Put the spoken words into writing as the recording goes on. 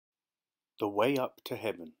The Way Up to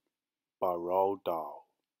Heaven by Roald Dahl.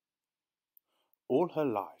 All her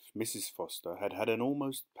life, Mrs. Foster had had an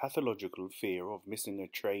almost pathological fear of missing a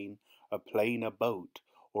train, a plane, a boat,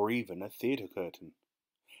 or even a theatre curtain.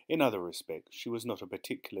 In other respects, she was not a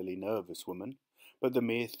particularly nervous woman, but the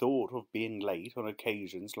mere thought of being late on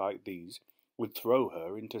occasions like these would throw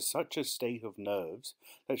her into such a state of nerves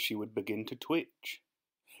that she would begin to twitch.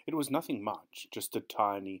 It was nothing much, just a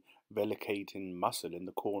tiny, vellicating muscle in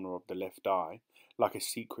the corner of the left eye, like a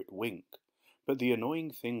secret wink, but the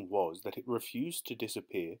annoying thing was that it refused to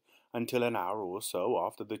disappear until an hour or so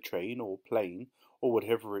after the train or plane, or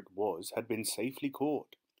whatever it was, had been safely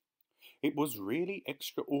caught. It was really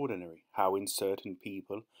extraordinary how in certain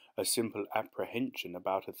people a simple apprehension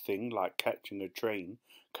about a thing like catching a train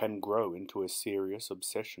can grow into a serious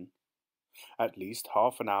obsession. At least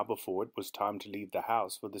half an hour before it was time to leave the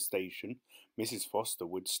house for the station, Mrs. Foster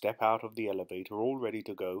would step out of the elevator all ready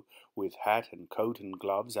to go, with hat and coat and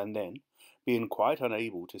gloves, and then, being quite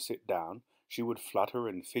unable to sit down, she would flutter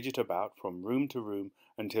and fidget about from room to room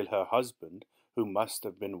until her husband, who must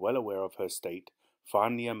have been well aware of her state,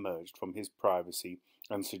 finally emerged from his privacy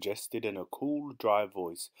and suggested in a cool, dry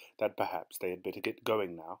voice that perhaps they had better get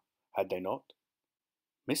going now, had they not?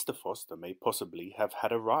 Mr. Foster may possibly have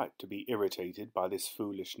had a right to be irritated by this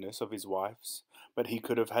foolishness of his wife's, but he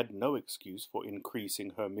could have had no excuse for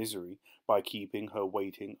increasing her misery by keeping her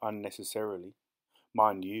waiting unnecessarily.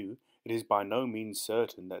 Mind you, it is by no means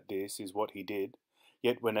certain that this is what he did,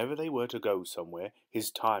 yet whenever they were to go somewhere,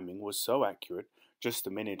 his timing was so accurate, just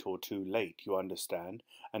a minute or two late, you understand,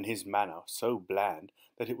 and his manner so bland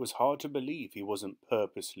that it was hard to believe he wasn't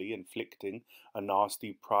purposely inflicting a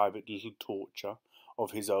nasty private little torture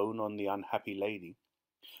of his own on the unhappy lady.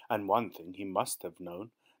 And one thing he must have known,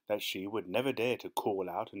 that she would never dare to call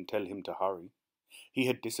out and tell him to hurry. He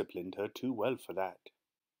had disciplined her too well for that.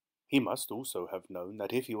 He must also have known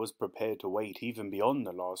that if he was prepared to wait even beyond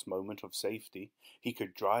the last moment of safety, he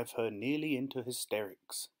could drive her nearly into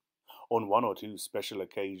hysterics. On one or two special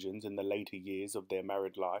occasions in the later years of their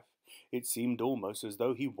married life, it seemed almost as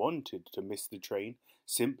though he wanted to miss the train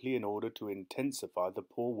simply in order to intensify the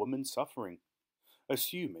poor woman's suffering.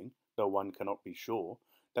 Assuming, though one cannot be sure,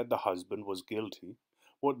 that the husband was guilty,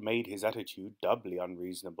 what made his attitude doubly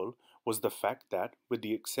unreasonable was the fact that, with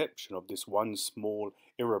the exception of this one small,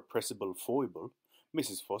 irrepressible foible,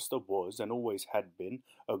 Mrs. Foster was and always had been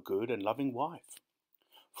a good and loving wife.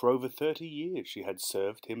 For over 30 years she had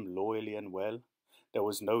served him loyally and well. There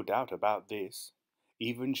was no doubt about this.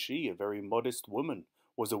 Even she, a very modest woman,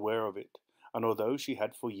 was aware of it, and although she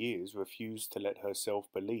had for years refused to let herself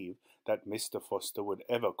believe that Mr. Foster would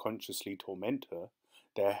ever consciously torment her,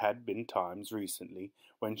 there had been times recently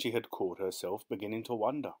when she had caught herself beginning to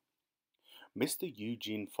wonder. Mr.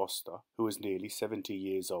 Eugene Foster, who was nearly 70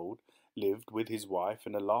 years old, lived with his wife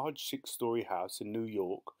in a large 6-story house in New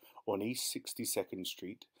York on East 62nd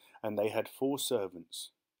Street, and they had 4 servants.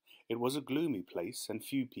 It was a gloomy place, and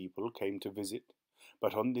few people came to visit,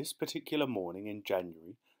 but on this particular morning in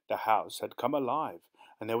January, the house had come alive,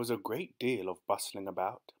 and there was a great deal of bustling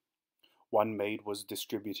about. One maid was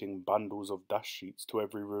distributing bundles of dust sheets to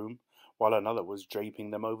every room, while another was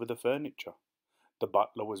draping them over the furniture. The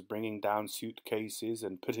butler was bringing down suitcases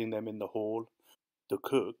and putting them in the hall. The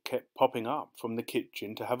cook kept popping up from the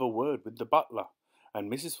kitchen to have a word with the butler, and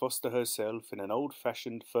Mrs. Foster herself, in an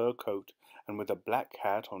old-fashioned fur coat and with a black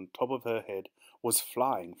hat on top of her head, was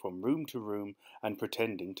flying from room to room and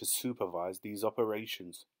pretending to supervise these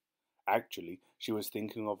operations. Actually, she was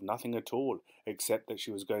thinking of nothing at all, except that she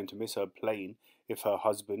was going to miss her plane if her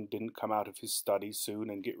husband didn't come out of his study soon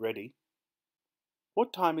and get ready.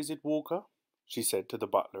 "What time is it, Walker?" she said to the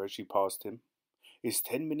butler as she passed him. "It's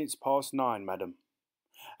 10 minutes past 9, madam."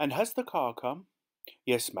 "And has the car come?"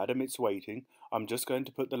 "Yes, madam, it's waiting. I'm just going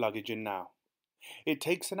to put the luggage in now." "It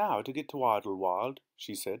takes an hour to get to Idlewild,"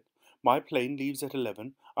 she said. "My plane leaves at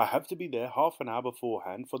 11. I have to be there half an hour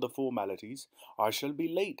beforehand for the formalities. I shall be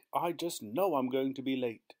late. I just know I'm going to be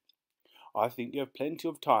late." "I think you have plenty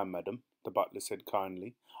of time, madam," the butler said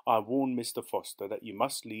kindly. "I warned Mr. Foster that you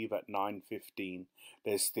must leave at 9:15.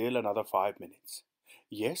 There's still another 5 minutes."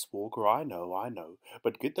 "Yes, Walker, I know.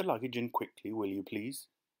 But get the luggage in quickly, will you, please?"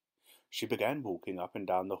 She began walking up and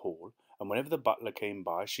down the hall, and whenever the butler came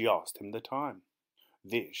by, she asked him the time.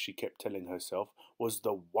 This, she kept telling herself, was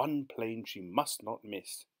the one plane she must not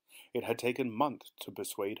miss. It had taken months to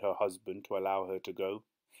persuade her husband to allow her to go.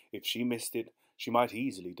 If she missed it, she might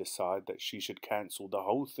easily decide that she should cancel the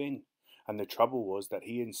whole thing, and the trouble was that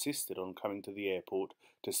he insisted on coming to the airport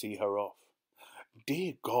to see her off.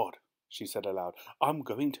 "Dear God," she said aloud, "I'm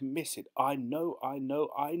going to miss it. I know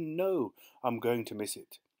I'm going to miss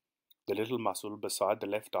it." The little muscle beside the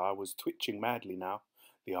left eye was twitching madly now.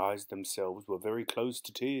 The eyes themselves were very close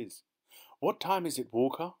to tears. "What time is it,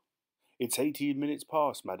 Walker?" "It's 18 minutes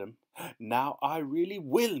past, madam." "Now I really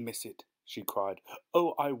will miss it," she cried.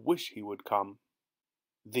 "Oh, I wish he would come."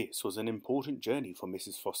 This was an important journey for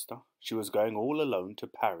Mrs. Foster. She was going all alone to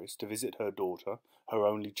Paris to visit her daughter, her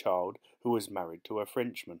only child, who was married to a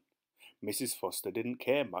Frenchman. Mrs. Foster didn't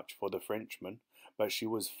care much for the Frenchman, but she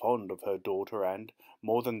was fond of her daughter and,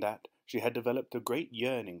 more than that, she had developed a great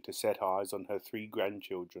yearning to set eyes on her 3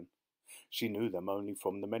 grandchildren. She knew them only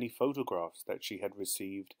from the many photographs that she had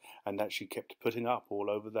received and that she kept putting up all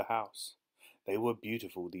over the house. They were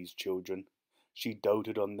beautiful, these children. She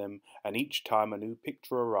doted on them, and each time a new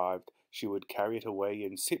picture arrived, she would carry it away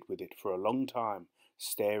and sit with it for a long time,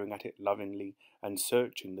 staring at it lovingly and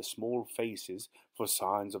searching the small faces for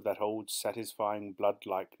signs of that old satisfying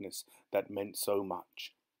blood-likeness that meant so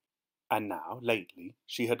much. And now, lately,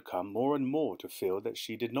 she had come more and more to feel that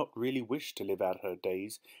she did not really wish to live out her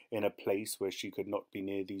days in a place where she could not be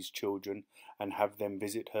near these children, and have them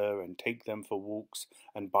visit her and take them for walks,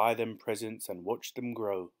 and buy them presents and watch them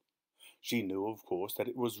grow. She knew, of course, that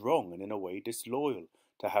it was wrong and in a way disloyal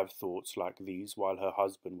to have thoughts like these while her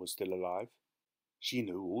husband was still alive. She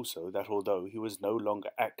knew also that although he was no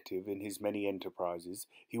longer active in his many enterprises,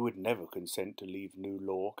 he would never consent to leave New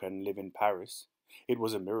York and live in Paris. It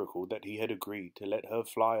was a miracle that he had agreed to let her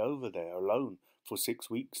fly over there alone for 6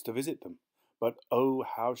 weeks to visit them. But oh,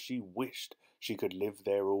 how she wished she could live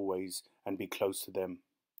there always and be close to them.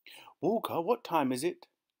 "Walker, what time is it?"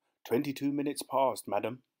 22 minutes past,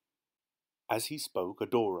 madam." As he spoke, a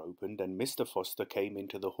door opened and Mr. Foster came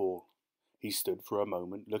into the hall. He stood for a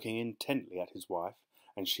moment looking intently at his wife,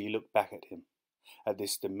 and she looked back at him, at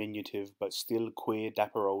this diminutive but still queer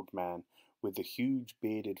dapper old man, with the huge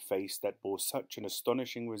bearded face that bore such an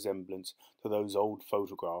astonishing resemblance to those old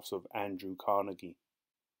photographs of Andrew Carnegie.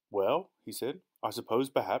 "Well," he said, "I suppose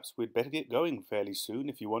perhaps we'd better get going fairly soon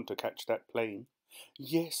if you want to catch that plane."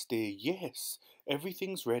 "Yes, dear, yes.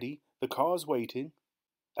 Everything's ready. The car's waiting."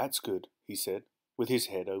 "That's good," he said, with his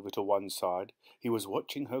head over to one side. He was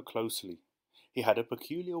watching her closely. He had a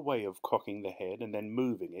peculiar way of cocking the head and then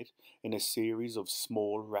moving it in a series of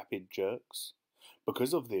small, rapid jerks.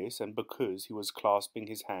 Because of this, and because he was clasping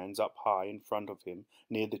his hands up high in front of him,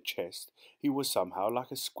 near the chest, he was somehow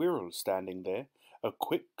like a squirrel standing there, a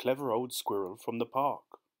quick, clever old squirrel from the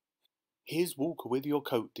park. "Here's Walker with your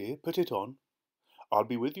coat, dear. Put it on." "I'll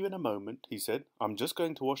be with you in a moment," he said. "I'm just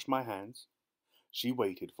going to wash my hands." She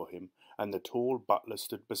waited for him, and the tall butler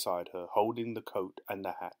stood beside her, holding the coat and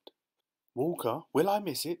the hat. "Walker, will I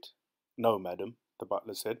miss it?" "No, madam," the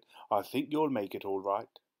butler said. "I think you'll make it all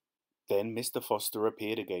right." Then Mr. Foster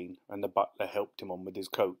appeared again, and the butler helped him on with his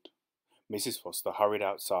coat. Mrs. Foster hurried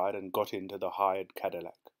outside and got into the hired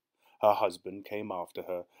Cadillac. Her husband came after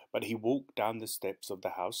her, but he walked down the steps of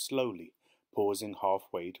the house slowly, pausing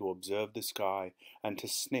halfway to observe the sky and to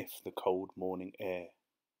sniff the cold morning air.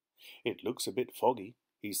 "It looks a bit foggy,"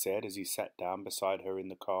 he said as he sat down beside her in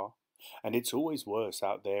the car, "and it's always worse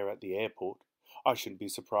out there at the airport. I shouldn't be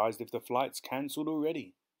surprised if the flight's cancelled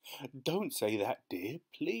already." "Don't say that, dear,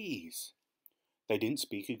 please." They didn't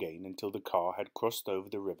speak again until the car had crossed over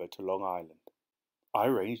the river to Long Island. "I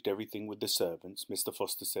arranged everything with the servants," Mr.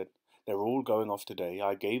 Foster said. "They're all going off today.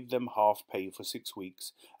 I gave them half pay for 6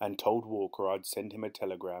 weeks, and told Walker I'd send him a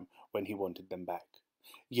telegram when he wanted them back."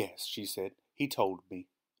 "Yes," she said, "he told me.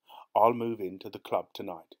 I'll move in to the club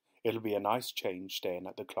tonight. It'll be a nice change staying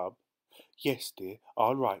at the club." "Yes, dear,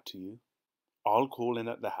 I'll write to you." "I'll call in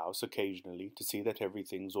at the house occasionally to see that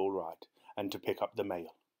everything's all right, and to pick up the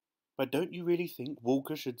mail." "But don't you really think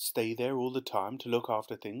Walker should stay there all the time to look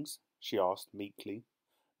after things?" she asked meekly.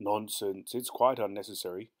 "Nonsense, it's quite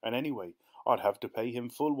unnecessary, and anyway, I'd have to pay him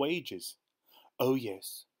full wages." "Oh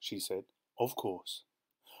yes," she said, "of course."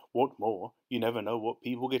 "What more, you never know what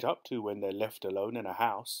people get up to when they're left alone in a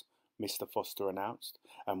house," Mr. Foster announced,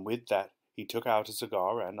 and with that he took out a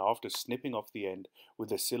cigar and, after snipping off the end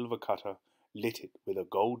with a silver cutter, lit it with a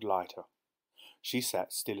gold lighter. She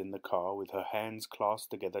sat still in the car with her hands clasped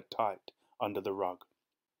together tight under the rug.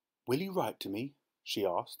 "Will you write to me?" she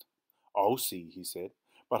asked. "I'll see," he said,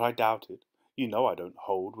 "but I doubt it. You know I don't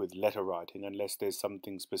hold with letter writing unless there's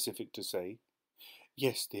something specific to say."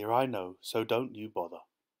 "Yes, dear, I know, so don't you bother."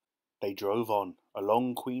 They drove on,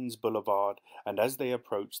 along Queens Boulevard, and as they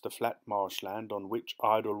approached the flat marshland on which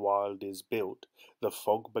Idlewild is built, the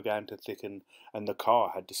fog began to thicken, and the car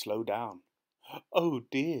had to slow down. "Oh,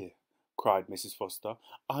 dear!" cried Mrs. Foster.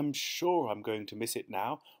 "I'm sure I'm going to miss it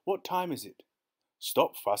now. What time is it?"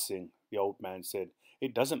 "Stop fussing," the old man said.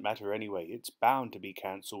 "It doesn't matter anyway. It's bound to be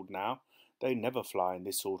cancelled now. They never fly in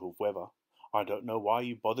this sort of weather. I don't know why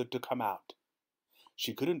you bothered to come out."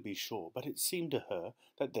 She couldn't be sure, but it seemed to her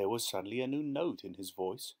that there was suddenly a new note in his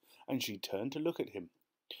voice, and she turned to look at him.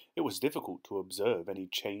 It was difficult to observe any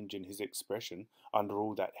change in his expression under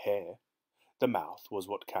all that hair. The mouth was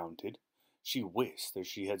what counted. She wished, as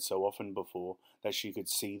she had so often before, that she could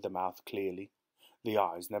see the mouth clearly. The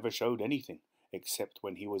eyes never showed anything, except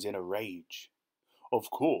when he was in a rage. "Of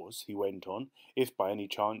course," he went on, "if by any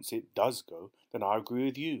chance it does go, then I agree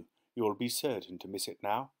with you. You'll be certain to miss it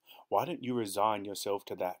now. Why don't you resign yourself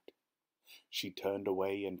to that?" She turned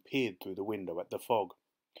away and peered through the window at the fog.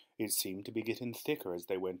 It seemed to be getting thicker as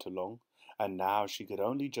they went along, and now she could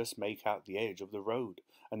only just make out the edge of the road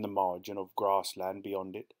and the margin of grassland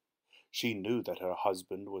beyond it. She knew that her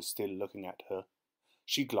husband was still looking at her.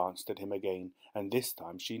 She glanced at him again, and this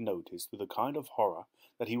time she noticed with a kind of horror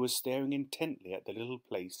that he was staring intently at the little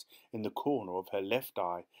place in the corner of her left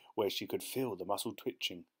eye where she could feel the muscle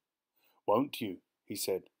twitching. "Won't you?" he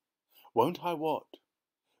said. "Won't I what?"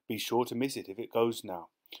 "Be sure to miss it if it goes now.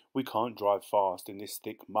 We can't drive fast in this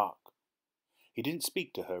thick muck." He didn't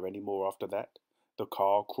speak to her any more after that. The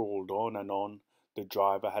car crawled on and on. The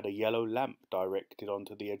driver had a yellow lamp directed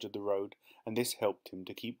onto the edge of the road, and this helped him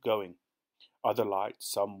to keep going. Other lights,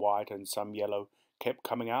 some white and some yellow, kept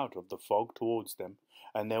coming out of the fog towards them,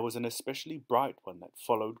 and there was an especially bright one that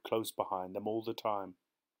followed close behind them all the time.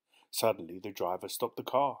 Suddenly the driver stopped the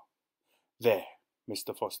car. "There,"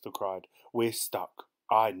 Mr. Foster cried. "We're stuck.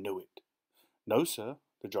 I knew it." "No, sir,"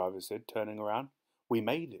 the driver said, turning around. "We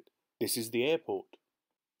made it. This is the airport."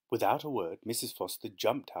 Without a word, Mrs. Foster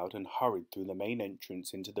jumped out and hurried through the main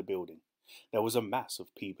entrance into the building. There was a mass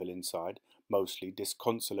of people inside, mostly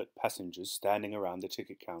disconsolate passengers standing around the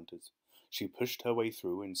ticket counters. She pushed her way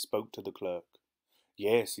through and spoke to the clerk.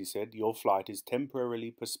 "Yes," he said, "your flight is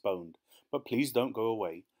temporarily postponed, but please don't go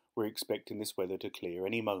away. We're expecting this weather to clear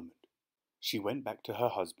any moment." She went back to her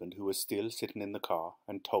husband, who was still sitting in the car,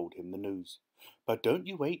 and told him the news. "But don't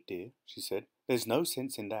you wait, dear," she said. "There's no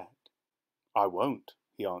sense in that." "I won't,"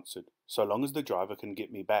 he answered, "so long as the driver can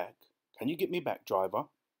get me back. Can you get me back, driver?"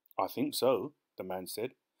 "I think so," the man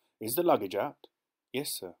said. "Is the luggage out?"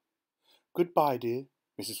 "Yes, sir." "Goodbye, dear,"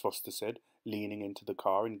 Mrs. Foster said, leaning into the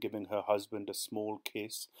car and giving her husband a small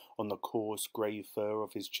kiss on the coarse grey fur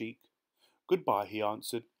of his cheek. "Goodbye," he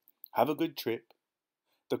answered. "Have a good trip."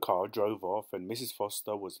 The car drove off, and Mrs.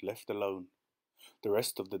 Foster was left alone. The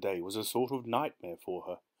rest of the day was a sort of nightmare for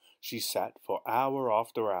her. She sat for hour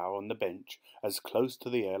after hour on the bench, as close to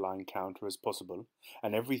the airline counter as possible,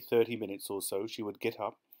 and every 30 minutes or so she would get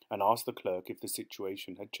up and ask the clerk if the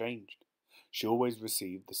situation had changed. She always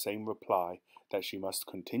received the same reply, that she must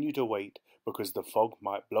continue to wait because the fog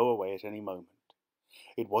might blow away at any moment.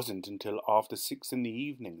 It wasn't until after 6 in the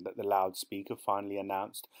evening that the loudspeaker finally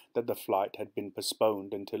announced that the flight had been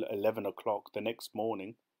postponed until 11 o'clock the next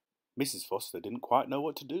morning. Mrs. Foster didn't quite know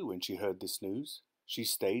what to do when she heard this news. She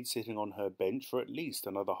stayed sitting on her bench for at least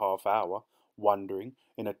another half-hour, wondering,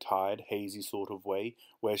 in a tired, hazy sort of way,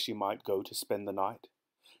 where she might go to spend the night.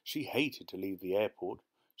 She hated to leave the airport.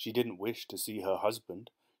 She didn't wish to see her husband.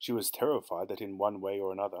 She was terrified that in one way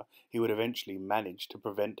or another he would eventually manage to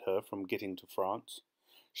prevent her from getting to France.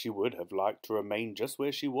 She would have liked to remain just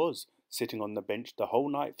where she was, sitting on the bench the whole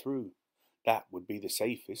night through. That would be the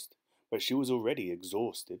safest, but she was already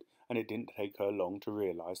exhausted, and it didn't take her long to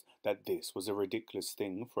realize that this was a ridiculous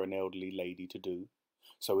thing for an elderly lady to do.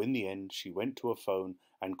 So in the end she went to a phone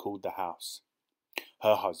and called the house.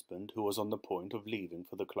 Her husband, who was on the point of leaving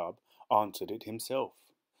for the club, answered it himself.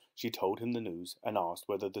 She told him the news and asked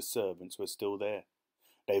whether the servants were still there.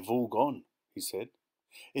 "They've all gone," he said.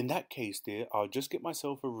 "In that case, dear, I'll just get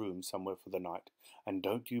myself a room somewhere for the night, and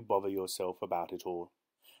don't you bother yourself about it all."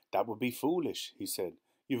 "That would be foolish," he said.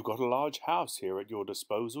 "You've got a large house here at your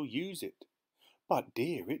disposal. Use it." "But,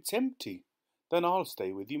 dear, it's empty." "Then I'll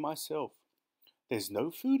stay with you myself." "There's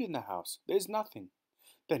no food in the house. There's nothing."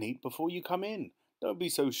 "Then eat before you come in. Don't be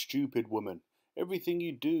so stupid, woman. Everything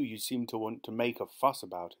you do, you seem to want to make a fuss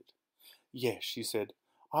about it." "Yes," she said.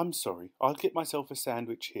 "I'm sorry. I'll get myself a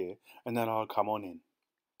sandwich here, and then I'll come on in."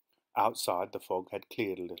 Outside the fog had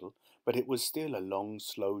cleared a little, but it was still a long,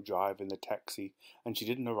 slow drive in the taxi, and she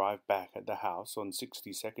didn't arrive back at the house on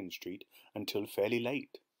 62nd Street until fairly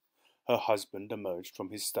late. Her husband emerged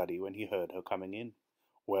from his study when he heard her coming in.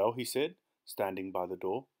 "Well," he said, standing by the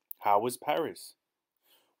door, "how was Paris?"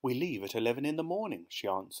 "We leave at 11 in the morning," she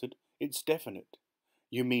answered. "It's definite."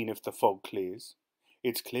 "You mean if the fog clears?"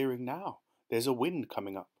 "It's clearing now. There's a wind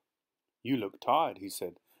coming up." "You look tired," he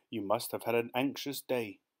said. "You must have had an anxious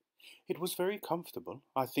day." "It was very comfortable.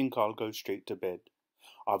 I think I'll go straight to bed."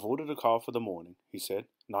 "I've ordered a car for the morning," he said.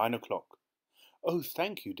 9 o'clock. "Oh,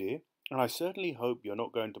 thank you, dear, and I certainly hope you're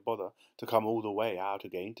not going to bother to come all the way out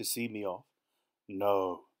again to see me off."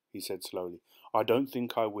 "No," he said slowly, "I don't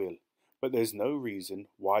think I will, but there's no reason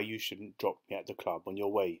why you shouldn't drop me at the club on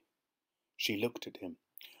your way." She looked at him,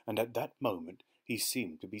 and at that moment he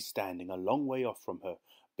seemed to be standing a long way off from her,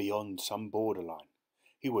 beyond some borderline.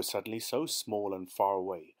 He was suddenly so small and far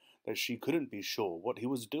away that she couldn't be sure what he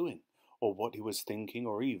was doing, or what he was thinking,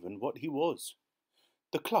 or even what he was.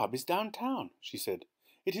 "The club is downtown," she said.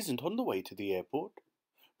 "It isn't on the way to the airport."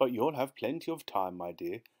 "But you'll have plenty of time, my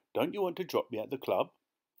dear. Don't you want to drop me at the club?"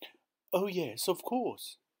 "Oh, yes, of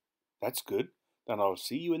course." "That's good. Then I'll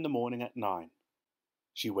see you in the morning at 9.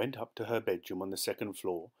 She went up to her bedroom on the second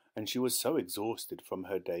floor, and she was so exhausted from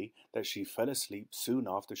her day that she fell asleep soon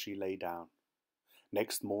after she lay down.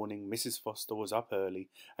 Next morning Mrs. Foster was up early,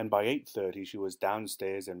 and by 8:30 she was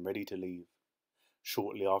downstairs and ready to leave.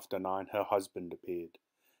 Shortly after 9 her husband appeared.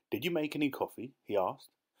 "Did you make any coffee?" he asked.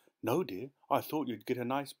 "No, dear. I thought you'd get a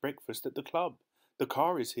nice breakfast at the club. The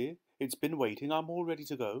car is here. It's been waiting. I'm all ready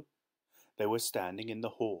to go." They were standing in the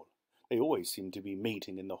hall. They always seemed to be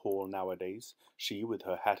meeting in the hall nowadays, she with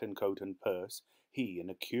her hat and coat and purse, he in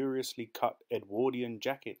a curiously cut Edwardian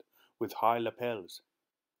jacket with high lapels.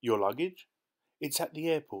 "Your luggage?" "It's at the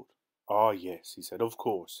airport." "Ah, yes," he said, "of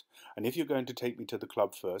course. And if you're going to take me to the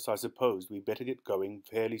club first, I suppose we'd better get going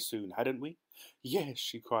fairly soon, hadn't we?" "Yes,"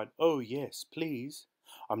 she cried. "Oh, yes, please."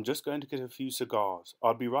 "I'm just going to get a few cigars.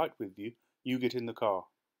 I'll be right with you. You get in the car."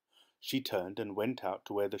 She turned and went out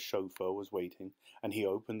to where the chauffeur was waiting, and he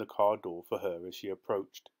opened the car door for her as she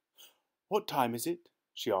approached. "What time is it?"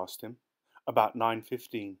 she asked him. "About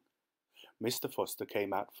 9:15. Mr. Foster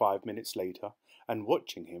came out 5 minutes later, and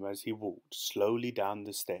watching him as he walked slowly down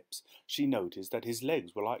the steps, she noticed that his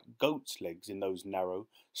legs were like goat's legs in those narrow,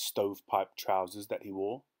 stovepipe trousers that he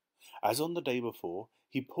wore. As on the day before,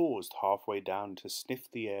 he paused halfway down to sniff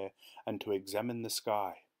the air and to examine the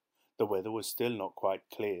sky. The weather was still not quite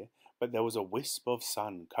clear, but there was a wisp of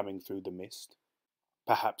sun coming through the mist.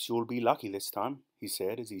 "Perhaps you'll be lucky this time," he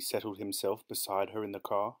said as he settled himself beside her in the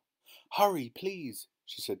car. "Hurry, please,"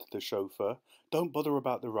 she said to the chauffeur. "Don't bother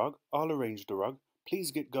about the rug. I'll arrange the rug. Please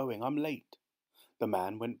get going. I'm late." The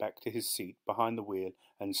man went back to his seat behind the wheel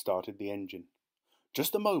and started the engine.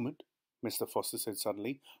 "Just a moment," Mr. Foster said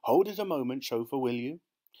suddenly. "Hold it a moment, chauffeur, will you?"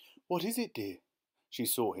 "What is it, dear?" She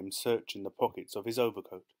saw him search in the pockets of his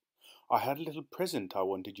overcoat. "I had a little present I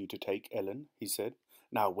wanted you to take, Ellen," he said.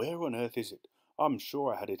 "Now where on earth is it? I'm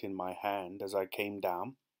sure I had it in my hand as I came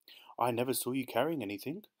down. I never saw you carrying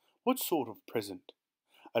anything. What sort of present?"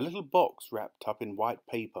 "A little box wrapped up in white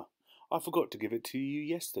paper. I forgot to give it to you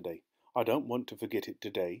yesterday. I don't want to forget it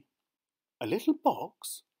today." "A little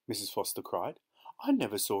box?" Mrs. Foster cried. "I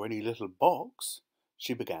never saw any little box."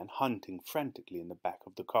 She began hunting frantically in the back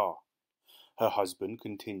of the car. Her husband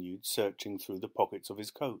continued searching through the pockets of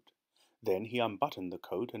his coat. Then he unbuttoned the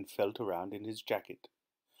coat and felt around in his jacket.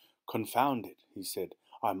 "Confound it," he said.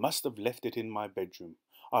 "I must have left it in my bedroom.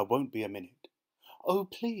 I won't be a minute." "Oh,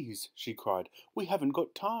 please," she cried. "We haven't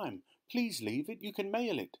got time. Please leave it. You can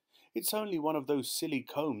mail it. It's only one of those silly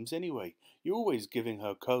combs anyway. You're always giving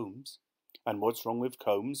her combs." "And what's wrong with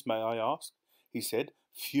combs, may I ask?" he said,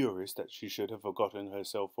 furious that she should have forgotten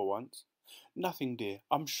herself for once. "Nothing, dear,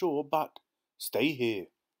 I'm sure, but—" "Stay here,"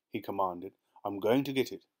 he commanded. "I'm going to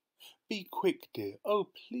get it." "Be quick, dear. Oh,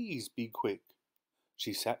 please be quick."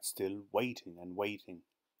 She sat still, waiting and waiting.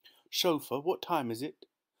 "Chauffeur, what time is it?"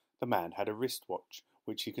 The man had a wristwatch,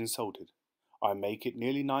 which he consulted. "I make it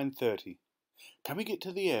nearly 9:30. "Can we get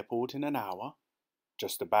to the airport in an hour?"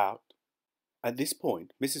 "Just about." At this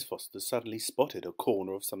point, Mrs. Foster suddenly spotted a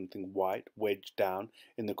corner of something white wedged down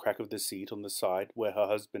in the crack of the seat on the side where her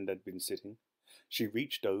husband had been sitting. She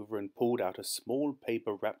reached over and pulled out a small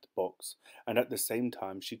paper-wrapped box, and at the same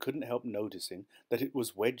time she couldn't help noticing that it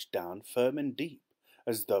was wedged down firm and deep,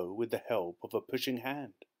 as though with the help of a pushing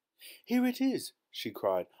hand. "Here it is!" she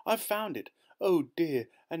cried. "I've found it! Oh dear,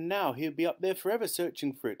 and now he'll be up there forever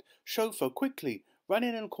searching for it. Chauffeur, quickly! Run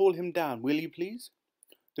in and call him down, will you please?"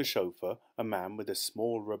 The chauffeur, a man with a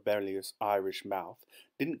small rebellious Irish mouth,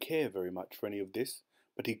 didn't care very much for any of this,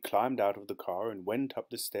 but he climbed out of the car and went up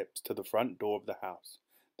the steps to the front door of the house.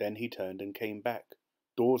 Then he turned and came back.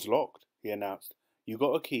 "Door's locked," he announced. "You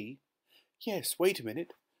got a key?" "Yes, wait a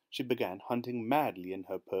minute." She began hunting madly in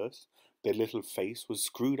her purse. The little face was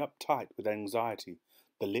screwed up tight with anxiety,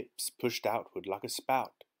 the lips pushed outward like a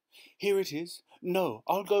spout. "Here it is. No,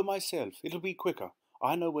 I'll go myself. It'll be quicker.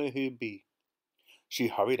 I know where he'll be." She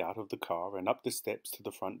hurried out of the car and up the steps to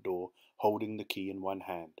the front door, holding the key in one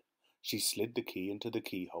hand. She slid the key into the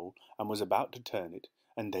keyhole and was about to turn it,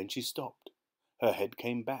 and then she stopped. Her head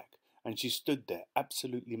came back, and she stood there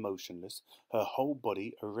absolutely motionless, her whole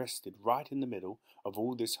body arrested right in the middle of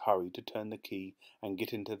all this hurry to turn the key and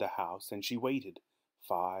get into the house, and she waited.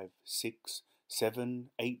 5, 6, 7,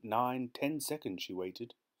 8, 9, 10 seconds she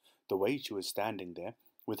waited. The way she was standing there,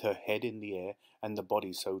 with her head in the air and the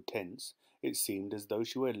body so tense, it seemed as though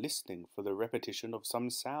she were listening for the repetition of some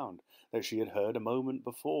sound that she had heard a moment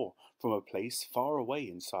before from a place far away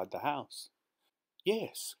inside the house.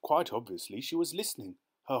 Yes, quite obviously she was listening.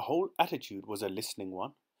 Her whole attitude was a listening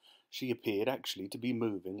one. She appeared actually to be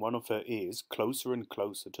moving one of her ears closer and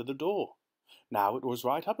closer to the door. Now it was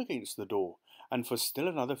right up against the door, and for still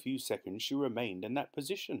another few seconds she remained in that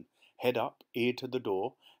position, head up, ear to the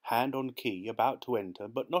door, hand on key, about to enter,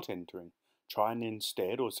 but not entering, trying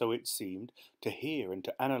instead, or so it seemed, to hear and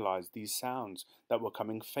to analyze these sounds that were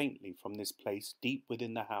coming faintly from this place deep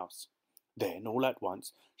within the house. Then, all at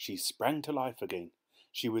once, she sprang to life again.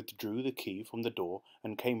 She withdrew the key from the door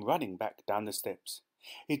and came running back down the steps.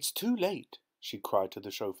 "It's too late," she cried to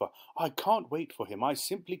the chauffeur. "I can't wait for him. I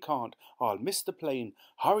simply can't. I'll miss the plane.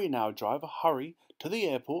 Hurry now, driver, hurry, to the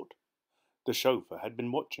airport." The chauffeur had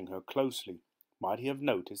been watching her closely. Might he have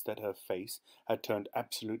noticed that her face had turned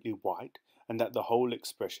absolutely white and that the whole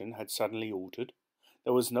expression had suddenly altered?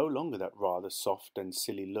 There was no longer that rather soft and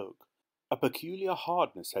silly look. A peculiar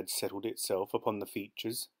hardness had settled itself upon the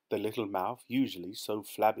features. The little mouth, usually so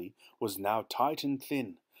flabby, was now tight and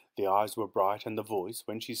thin. The eyes were bright, and the voice,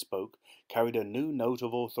 when she spoke, carried a new note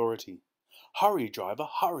of authority. "Hurry, driver,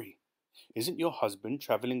 hurry!" "Isn't your husband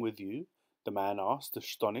travelling with you?" the man asked,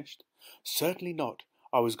 astonished. "Certainly not.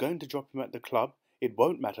 I was going to drop him at the club. It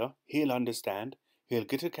won't matter. He'll understand. He'll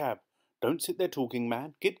get a cab. Don't sit there talking,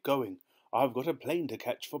 man. Get going. I've got a plane to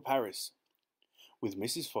catch for Paris." With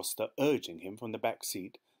Mrs. Foster urging him from the back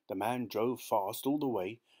seat, the man drove fast all the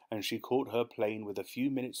way, and she caught her plane with a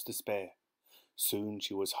few minutes to spare. Soon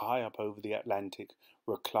she was high up over the Atlantic,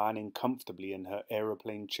 reclining comfortably in her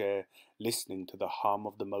aeroplane chair, listening to the hum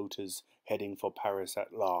of the motors heading for Paris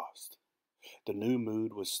at last. The new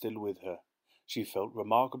mood was still with her. She felt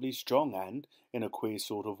remarkably strong and, in a queer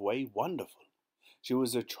sort of way, wonderful. She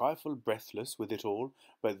was a trifle breathless with it all,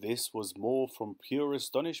 but this was more from pure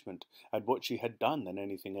astonishment at what she had done than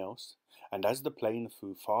anything else, and as the plane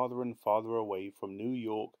flew farther and farther away from New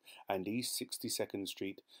York and East 62nd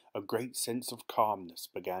Street, a great sense of calmness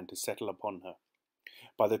began to settle upon her.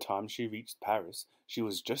 By the time she reached Paris, she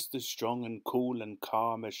was just as strong and cool and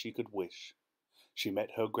calm as she could wish. She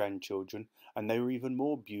met her grandchildren, and they were even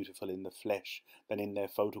more beautiful in the flesh than in their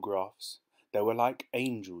photographs. They were like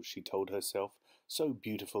angels, she told herself, so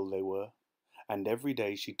beautiful they were. And every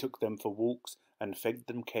day she took them for walks and fed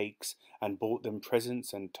them cakes and bought them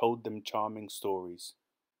presents and told them charming stories.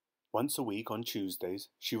 Once a week on Tuesdays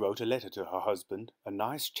she wrote a letter to her husband, a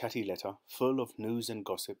nice chatty letter full of news and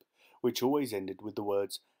gossip, which always ended with the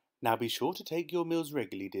words, "Now be sure to take your meals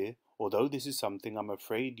regularly, dear, although this is something I'm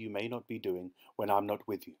afraid you may not be doing when I'm not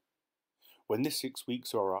with you." When the 6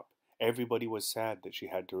 weeks were up, everybody was sad that she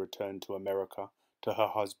had to return to America, to her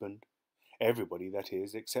husband. Everybody, that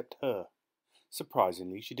is, except her.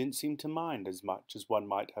 Surprisingly, she didn't seem to mind as much as one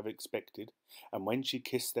might have expected, and when she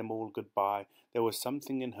kissed them all good-bye, there was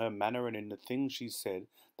something in her manner and in the things she said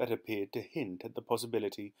that appeared to hint at the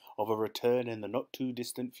possibility of a return in the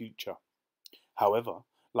not-too-distant future. However,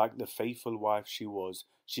 like the faithful wife she was,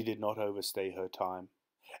 she did not overstay her time.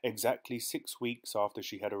 Exactly 6 weeks after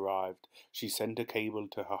she had arrived, she sent a cable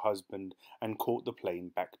to her husband and caught the plane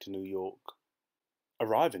back to New York.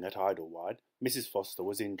 Arriving at Idlewild, Mrs. Foster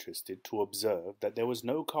was interested to observe that there was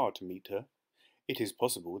no car to meet her. It is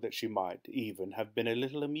possible that she might even have been a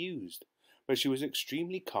little amused, but she was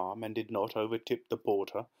extremely calm and did not overtip the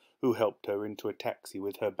porter, who helped her into a taxi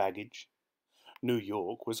with her baggage. New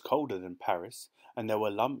York was colder than Paris, and there were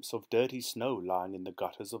lumps of dirty snow lying in the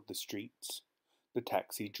gutters of the streets. The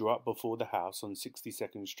taxi drew up before the house on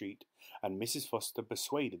 62nd Street, and Mrs. Foster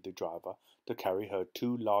persuaded the driver to carry her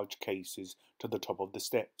 2 large cases to the top of the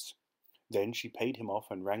steps. Then she paid him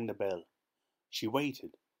off and rang the bell. She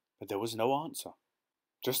waited, but there was no answer.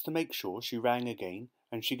 Just to make sure, she rang again,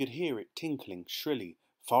 and she could hear it tinkling shrilly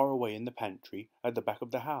far away in the pantry at the back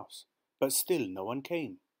of the house, but still no one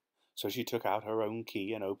came. So she took out her own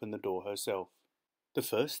key and opened the door herself. The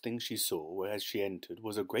first thing she saw as she entered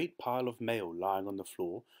was a great pile of mail lying on the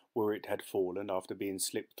floor where it had fallen after being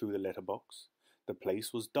slipped through the letterbox. The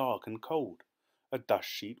place was dark and cold. A dust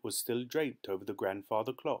sheet was still draped over the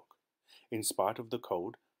grandfather clock. In spite of the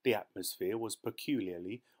cold, the atmosphere was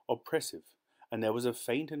peculiarly oppressive, and there was a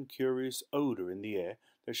faint and curious odour in the air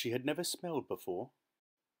that she had never smelled before.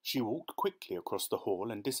 She walked quickly across the hall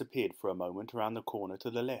and disappeared for a moment around the corner to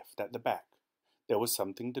the left at the back. There was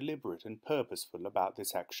something deliberate and purposeful about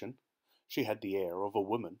this action. She had the air of a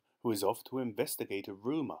woman who is off to investigate a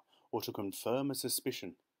rumour or to confirm a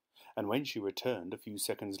suspicion, and when she returned a few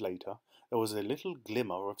seconds later, there was a little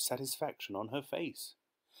glimmer of satisfaction on her face.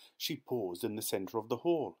 She paused in the centre of the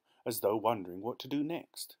hall, as though wondering what to do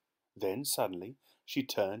next. Then, suddenly, she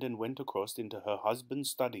turned and went across into her husband's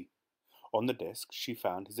study. On the desk she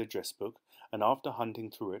found his address book, and after hunting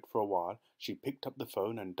through it for a while, she picked up the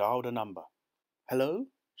phone and dialed a number. "Hello?"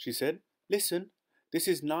 she said. "Listen, this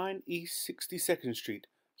is 9 East 62nd Street.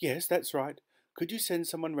 Yes, that's right. Could you send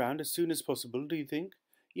someone round as soon as possible, do you think?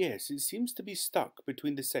 Yes, it seems to be stuck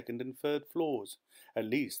between the second and third floors. At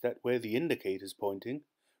least that's where the indicator's pointing.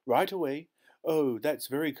 Right away. Oh, that's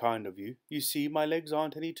very kind of you. You see, my legs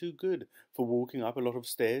aren't any too good for walking up a lot of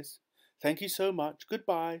stairs. Thank you so much.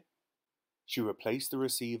 Goodbye." She replaced the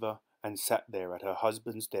receiver and sat there at her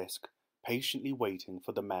husband's desk, patiently waiting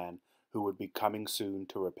for the man who would be coming soon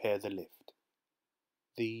to repair the lift.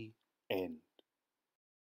 The end.